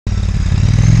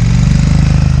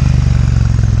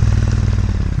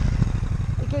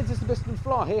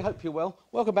Mark here, hope you're well.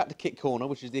 Welcome back to Kit Corner,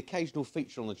 which is the occasional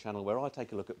feature on the channel where I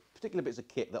take a look at particular bits of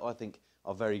kit that I think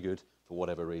are very good for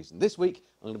whatever reason. This week,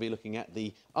 I'm going to be looking at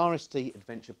the RST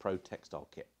Adventure Pro Textile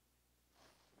Kit.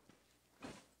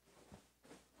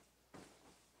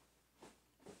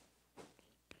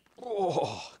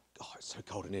 Oh, God, it's so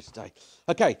cold in here today.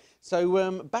 Okay,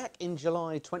 so back in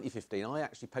July 2015, I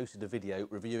actually posted a video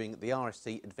reviewing the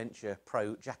RST Adventure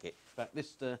Pro jacket. In fact,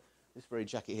 this very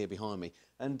jacket here behind me.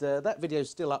 And that video's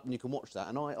still up and you can watch that.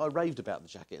 And I raved about the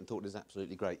jacket and thought it was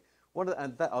absolutely great.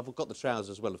 I've got the trousers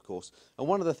as well, of course. And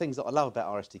one of the things that I love about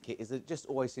RST kit is that it just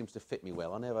always seems to fit me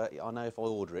well. I know if I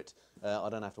order it, I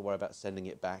don't have to worry about sending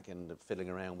it back and fiddling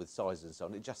around with sizes and so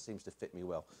on. It just seems to fit me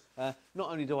well. Not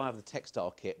only do I have the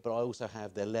textile kit, but I also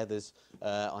have their leathers.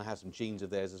 I have some jeans of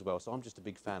theirs as well. So I'm just a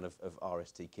big fan of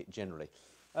RST kit generally.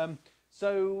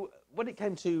 So when it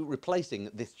came to replacing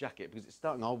this jacket, because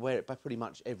I wear it pretty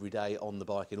much every day on the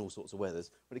bike in all sorts of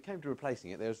weathers, when it came to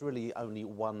replacing it, there was really only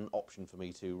one option for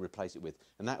me to replace it with,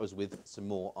 and that was with some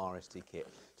more RST kit.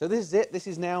 So this is it. This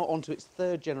is now onto its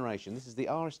third generation. This is the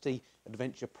RST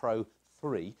Adventure Pro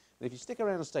 3. And if you stick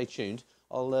around and stay tuned,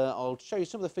 I'll show you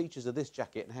some of the features of this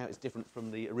jacket and how it's different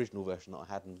from the original version that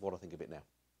I had and what I think of it now.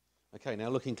 Okay, now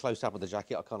looking close up at the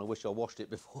jacket, I kind of wish I washed it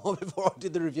before I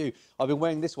did the review. I've been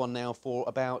wearing this one now for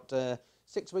about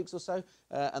 6 weeks or so,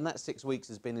 and that 6 weeks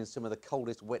has been in some of the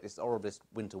coldest, wettest, horriblest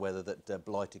winter weather that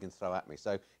Blighty can throw at me.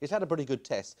 So it's had a pretty good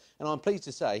test, and I'm pleased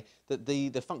to say that the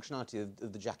functionality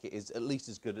of the jacket is at least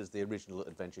as good as the original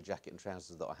Adventure jacket and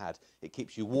trousers that I had. It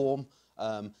keeps you warm,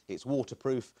 it's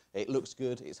waterproof, it looks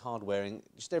good, it's hard wearing,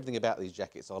 just everything about these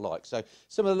jackets I like. So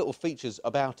some of the little features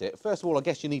about it, first of all, I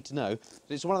guess you need to know that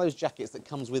it's one of those jackets that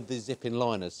comes with the zip-in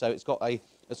liners. So it's got a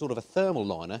sort of a thermal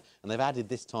liner, and they've added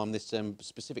this time this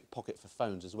specific pocket for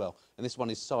phones as well. And this one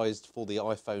is sized for the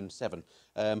iPhone 7.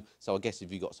 So I guess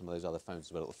if you've got some of those other phones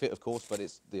as well, it'll fit, of course, but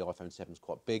the iPhone 7 is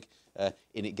quite big.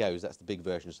 In it goes, that's the big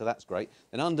version, so that's great.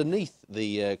 And underneath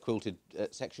the quilted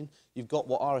section, you've got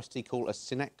what RST call a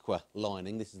Sinaqua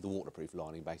lining. This is the waterproof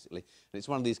lining, basically. And it's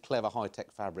one of these clever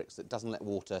high-tech fabrics that doesn't let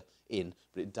water in,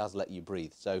 but it does let you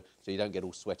breathe, so you don't get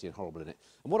all sweaty and horrible in it.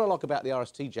 And what I like about the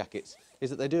RST jackets is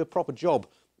that they do a proper job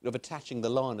of attaching the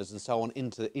liners and so on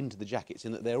into the jackets,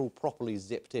 in that they're all properly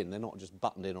zipped in. They're not just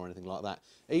buttoned in or anything like that.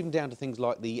 Even down to things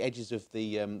like the edges of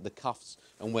the cuffs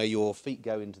and where your feet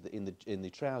go in the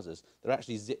trousers, they're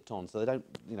actually zipped on, so they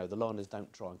don't, the liners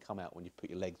don't try and come out when you put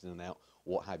your legs in and out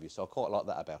or what have you. So I quite like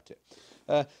that about it.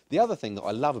 The other thing that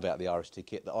I love about the RST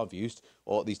kit that I've used,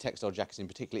 or these textile jackets in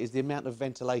particular, is the amount of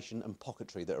ventilation and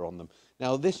pocketry that are on them.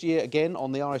 Now this year, again,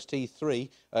 on the RST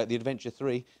 3, the Adventure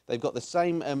 3, they've got the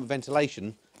same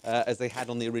ventilation as they had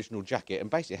on the original jacket. And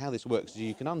basically how this works is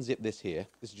you can unzip this here.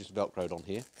 This is just velcroed on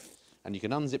here. And you can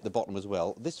unzip the bottom as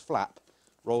well. This flap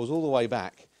rolls all the way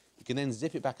back. You can then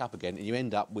zip it back up again, and you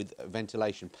end up with a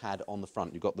ventilation pad on the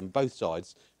front. You've got them both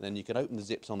sides, and then you can open the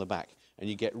zips on the back, and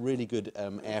you get really good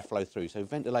airflow through. So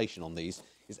ventilation on these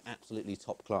is absolutely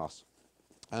top class.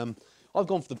 I've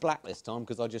gone for the black this time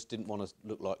because I just didn't want to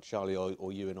look like Charlie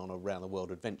or Ewan on a round the world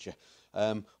adventure.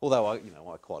 Although I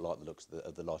quite like the looks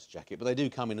of the lighter jacket, but they do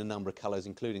come in a number of colours,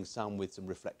 including some with some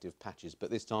reflective patches. But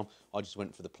this time I just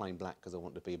went for the plain black because I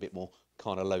want to be a bit more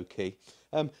kind of low key.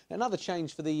 Another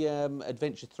change for the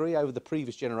Adventure 3 over the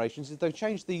previous generations is they've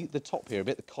changed the top here a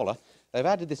bit, the collar. They've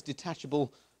added this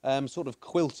detachable sort of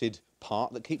quilted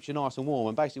part that keeps you nice and warm,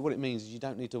 and basically what it means is you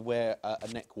don't need to wear a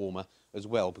neck warmer as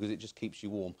well, because it just keeps you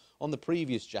warm. On the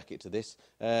previous jacket to this,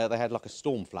 they had like a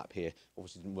storm flap here.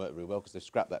 Obviously didn't work very well because they've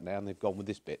scrapped that now and they've gone with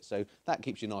this bit, so that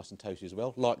keeps you nice and toasty as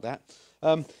well, like that.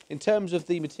 In terms of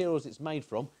the materials it's made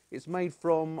from,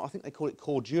 I think they call it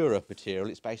Cordura material.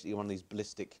 It's basically one of these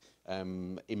ballistic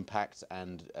impact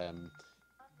and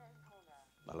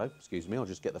hello, excuse me, I'll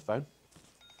just get the phone.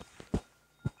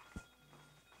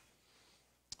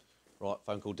 Right,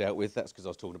 phone call dealt with. That's because I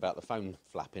was talking about the phone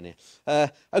flap in here.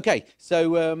 Okay,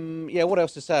 so yeah, what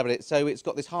else to say about it? So it's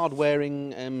got this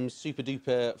hard-wearing,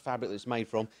 super-duper fabric that it's made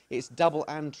from. It's double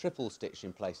and triple stitched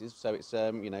in places. So it's,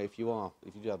 if you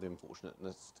do have the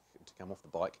unfortunateness to come off the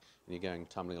bike and you're going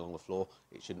tumbling along the floor,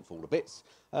 it shouldn't fall to bits.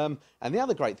 And the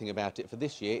other great thing about it for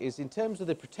this year is in terms of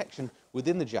the protection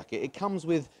within the jacket, it comes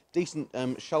with decent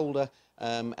shoulder,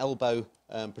 elbow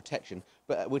protection,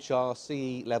 but which are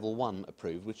CE level 1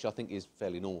 approved, which I think is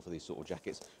fairly normal for these sort of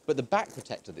jackets. But the back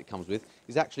protector that it comes with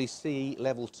is actually CE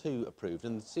level 2 approved,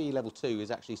 and CE level 2 is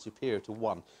actually superior to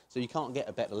 1, so you can't get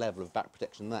a better level of back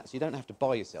protection than that. So you don't have to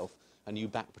buy yourself a new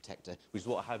back protector, which is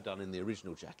what I have done in the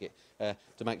original jacket,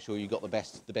 to make sure you got the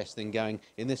best thing going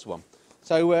in this one.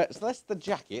 So, so that's the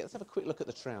jacket. Let's have a quick look at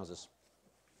the trousers.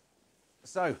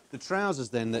 So the trousers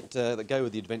then that go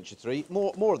with the Adventure 3,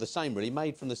 more of the same really,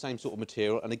 made from the same sort of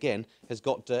material, and again has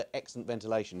got excellent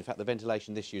ventilation. In fact, the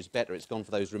ventilation this year is better. It's gone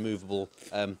for those removable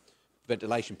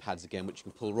ventilation pads again, which you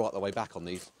can pull right the way back on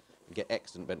these and get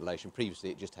excellent ventilation.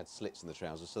 Previously, it just had slits in the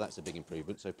trousers, so that's a big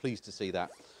improvement. So pleased to see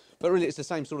that. But really, it's the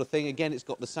same sort of thing. Again, it's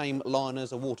got the same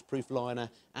liners, a waterproof liner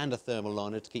and a thermal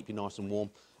liner to keep you nice and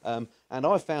warm. And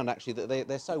I've found actually that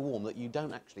they're so warm that you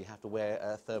don't actually have to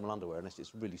wear thermal underwear unless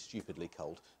it's really stupidly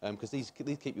cold, because these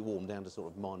keep you warm down to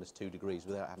sort of -2 degrees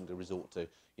without having to resort to,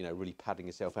 you know, really padding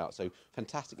yourself out. So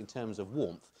fantastic in terms of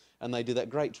warmth, and they do that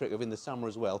great trick of in the summer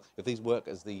as well. If these work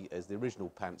as the original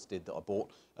pants did that I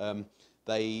bought,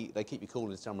 they keep you cool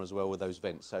in the summer as well with those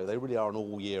vents. So they really are an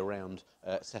all year round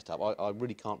setup. I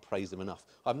really can't praise them enough.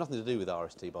 I have nothing to do with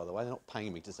RST, by the way. They're not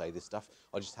paying me to say this stuff.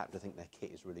 I just happen to think their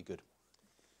kit is really good.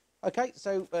 Okay,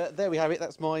 so there we have it.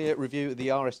 That's my review of the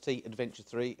RST Adventure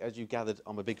 3. As you gathered,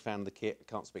 I'm a big fan of the kit. I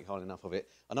can't speak highly enough of it.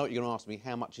 I know what you're going to ask me,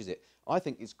 how much is it? I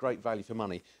think it's great value for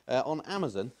money. On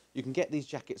Amazon, you can get these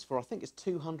jackets for, I think it's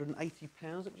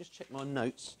 £280. Let me just check my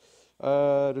notes.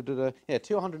 Yeah,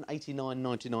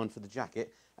 £289.99 for the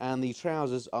jacket, and the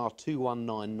trousers are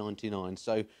 £219.99.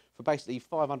 So for basically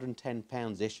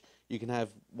 £510-ish, you can have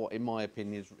what, in my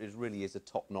opinion, really is a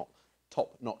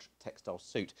top-notch textile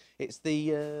suit. It's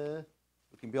the,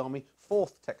 looking behind me,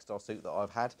 4th textile suit that I've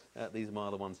had. These are my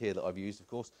other ones here that I've used, of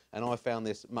course, and I found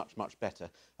this much better.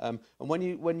 And when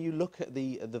you look at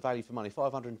the value for money,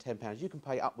 £510, you can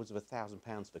pay upwards of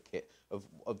 £1,000 for kit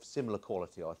of similar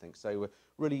quality, I think. So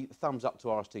really, thumbs up to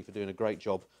RST for doing a great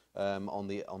job on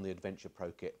the Adventure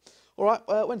Pro kit. All right,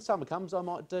 when summer comes, I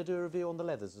might do a review on the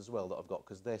leathers as well that I've got,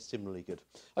 because they're similarly good.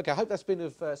 Okay, I hope that's been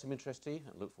of some interest to you,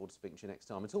 and look forward to speaking to you next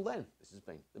time. Until then, this has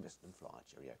been the Mr. and Fly.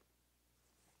 Cheerio.